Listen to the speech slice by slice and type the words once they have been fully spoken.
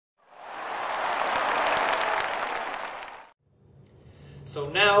So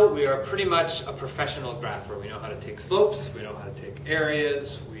now we are pretty much a professional grapher. We know how to take slopes, we know how to take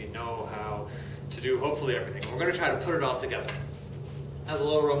areas, we know how to do hopefully everything. We're going to try to put it all together. As a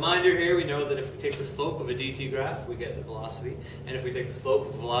little reminder here, we know that if we take the slope of a dt graph, we get the velocity, and if we take the slope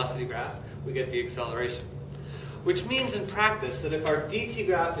of a velocity graph, we get the acceleration. Which means in practice that if our dt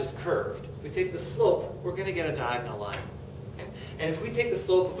graph is curved, we take the slope, we're going to get a diagonal line. Okay? And if we take the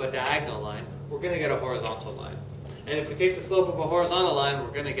slope of a diagonal line, we're going to get a horizontal line. And if we take the slope of a horizontal line,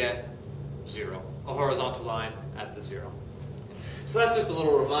 we're going to get 0, a horizontal line at the 0. So that's just a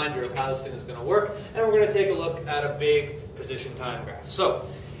little reminder of how this thing is going to work, and we're going to take a look at a big position time graph. So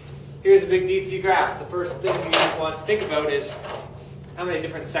here's a big dt graph. The first thing you want to think about is how many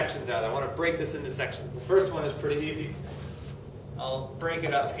different sections are there. I want to break this into sections. The first one is pretty easy. I'll break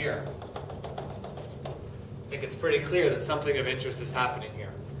it up here. I think it's pretty clear that something of interest is happening here.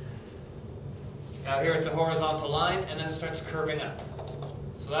 Now here it's a horizontal line, and then it starts curving up.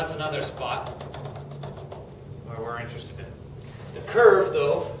 So that's another spot where we're interested in. The curve,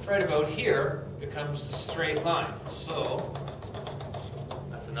 though, right about here, becomes the straight line. So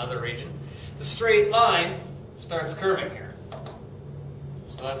that's another region. The straight line starts curving here.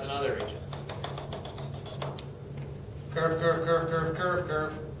 So that's another region. Curve, curve, curve, curve, curve,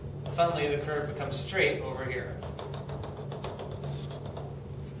 curve. Suddenly the curve becomes straight over here.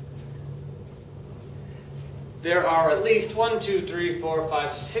 There are at least 1, 2, 3, 4,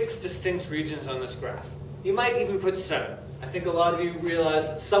 5, 6 distinct regions on this graph. You might even put 7. I think a lot of you realize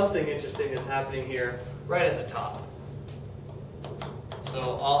that something interesting is happening here right at the top.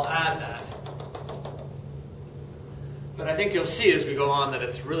 So I'll add that. But I think you'll see as we go on that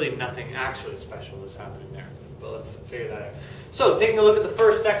it's really nothing actually special that's happening there. But let's figure that out. So taking a look at the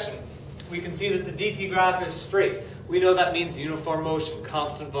first section, we can see that the dt graph is straight. We know that means uniform motion,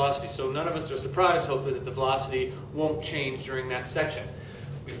 constant velocity. So none of us are surprised, hopefully, that the velocity won't change during that section.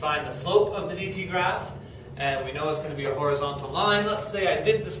 We find the slope of the dt graph, and we know it's going to be a horizontal line. Let's say I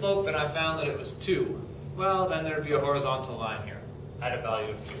did the slope and I found that it was 2. Well, then there'd be a horizontal line here at a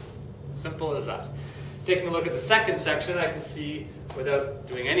value of 2. Simple as that. Taking a look at the second section, I can see, without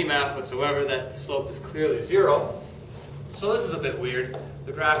doing any math whatsoever, that the slope is clearly 0. So this is a bit weird.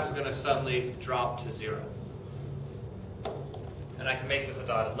 The graph is going to suddenly drop to 0. And I can make this a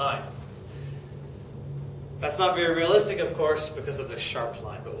dotted line. That's not very realistic, of course, because of the sharp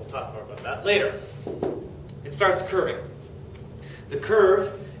line, but we'll talk more about that later. It starts curving. The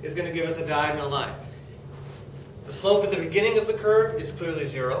curve is going to give us a diagonal line. The slope at the beginning of the curve is clearly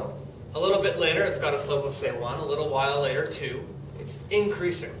 0. A little bit later, it's got a slope of, say, 1. A little while later, 2. It's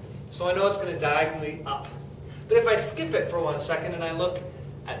increasing. So I know it's going to diagonally up. But if I skip it for 1 second and I look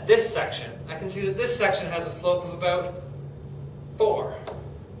at this section, I can see that this section has a slope of about 4.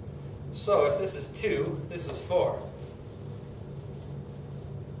 So if this is 2, this is 4.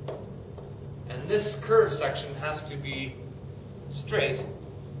 And this curved section has to be straight,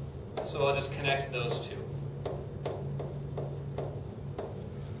 so I'll just connect those two.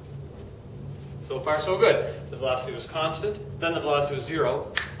 So far so good. The velocity was constant, then the velocity was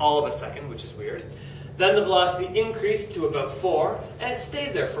 0, all of a second, which is weird. Then the velocity increased to about 4, and it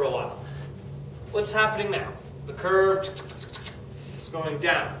stayed there for a while. What's happening now? The curve is going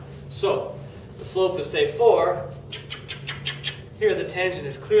down. So the slope is, say, 4. Here the tangent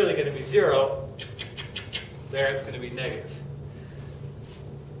is clearly going to be 0. There it's going to be negative.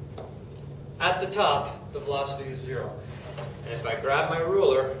 At the top, the velocity is 0. And if I grab my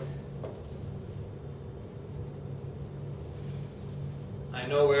ruler, I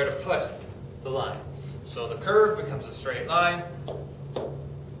know where to put the line. So the curve becomes a straight line.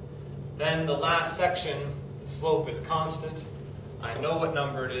 Then the last section, the slope is constant. I know what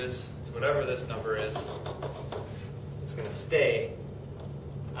number it is. It's whatever this number is. It's going to stay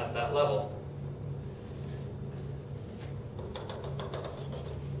at that level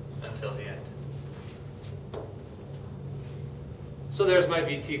until the end. So there's my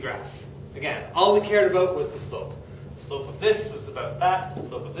VT graph. Again, all we cared about was the slope. The slope of this was about that. The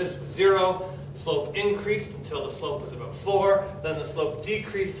slope of this was 0. Slope increased until the slope was about 4. Then the slope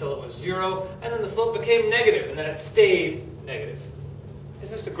decreased till it was 0. And then the slope became negative, and then it stayed negative. It's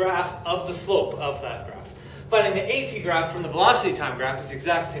just a graph of the slope of that graph. Finding the AT graph from the velocity time graph is the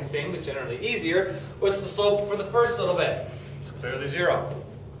exact same thing, but generally easier. What's the slope for the first little bit? It's clearly 0.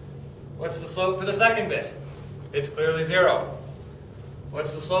 What's the slope for the second bit? It's clearly 0.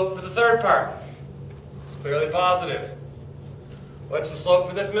 What's the slope for the third part? It's clearly positive. What's the slope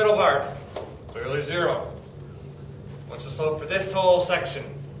for this middle part? Clearly 0. What's the slope for this whole section?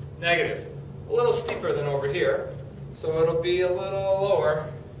 Negative. A little steeper than over here, so it'll be a little lower.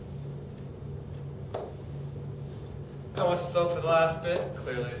 And what's the slope for the last bit?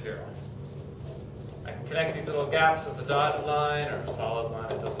 Clearly 0. I can connect these little gaps with a dotted line or a solid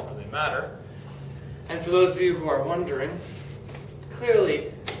line, it doesn't really matter. And for those of you who are wondering,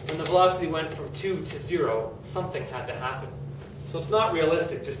 clearly when the velocity went from 2 to 0, something had to happen. So it's not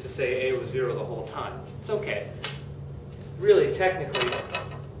realistic just to say A was 0 the whole time. It's okay. Really, technically,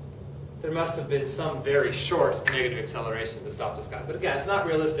 there must have been some very short negative acceleration to stop this guy. But again, it's not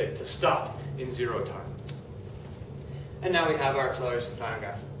realistic to stop in 0 time. And now we have our acceleration time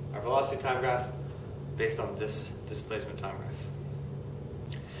graph, our velocity time graph, based on this displacement time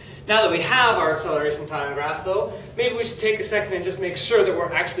graph. Now that we have our acceleration time graph, though, maybe we should take a second and just make sure that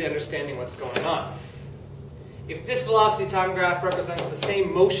we're actually understanding what's going on. If this velocity time graph represents the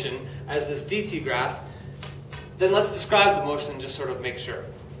same motion as this dt graph, then let's describe the motion and just sort of make sure.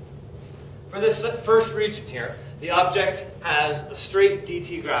 For this first region here, the object has a straight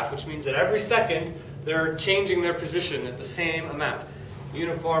dt graph, which means that every second they're changing their position at the same amount.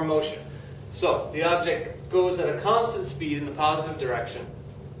 Uniform motion. So the object goes at a constant speed in the positive direction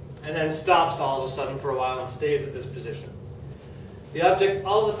and then stops all of a sudden for a while and stays at this position. The object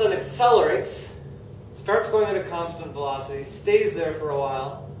all of a sudden accelerates, starts going at a constant velocity, stays there for a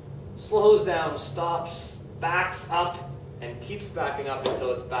while, slows down, stops, backs up, and keeps backing up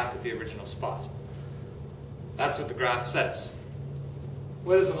until it's back at the original spot. That's what the graph says.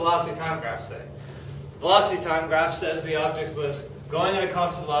 What does the velocity time graph say? The velocity time graph says the object was going at a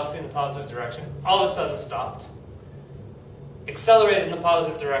constant velocity in the positive direction, all of a sudden stopped, accelerated in the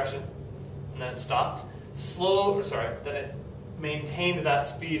positive direction, and then it stopped, then it maintained that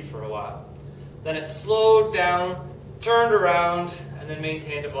speed for a while. Then it slowed down, turned around, and then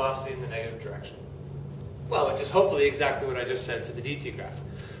maintained a velocity in the negative direction. Well, which is hopefully exactly what I just said for the dt graph.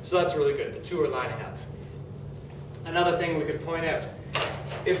 So that's really good. The two are lining up. Another thing we could point out,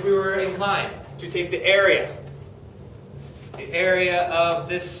 if we were inclined to take the area of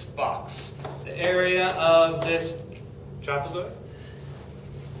this box, the area of this trapezoid,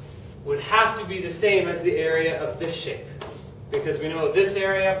 would have to be the same as the area of this shape. Because we know this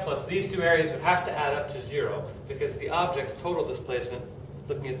area plus these two areas would have to add up to 0, because the object's total displacement,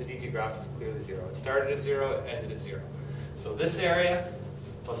 looking at the dt graph, is clearly 0. It started at 0, it ended at 0. So this area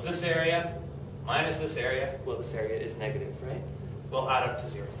plus this area minus this area, well, this area is negative, right? Will add up to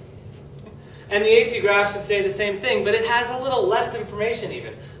 0. And the AT graph should say the same thing, but it has a little less information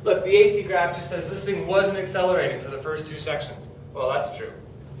even. Look, the AT graph just says this thing wasn't accelerating for the first 2 sections. Well, that's true.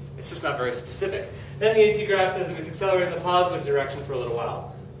 It's just not very specific. Then the AT graph says it was accelerating in the positive direction for a little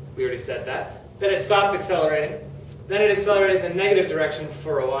while. We already said that. Then it stopped accelerating. Then it accelerated in the negative direction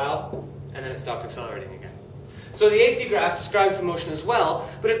for a while, and then it stopped accelerating again. So the AT graph describes the motion as well,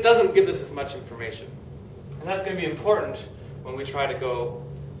 but it doesn't give us as much information. And that's going to be important when we try to go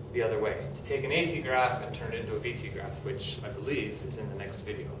the other way, to take an AT graph and turn it into a VT graph, which I believe is in the next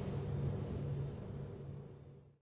video.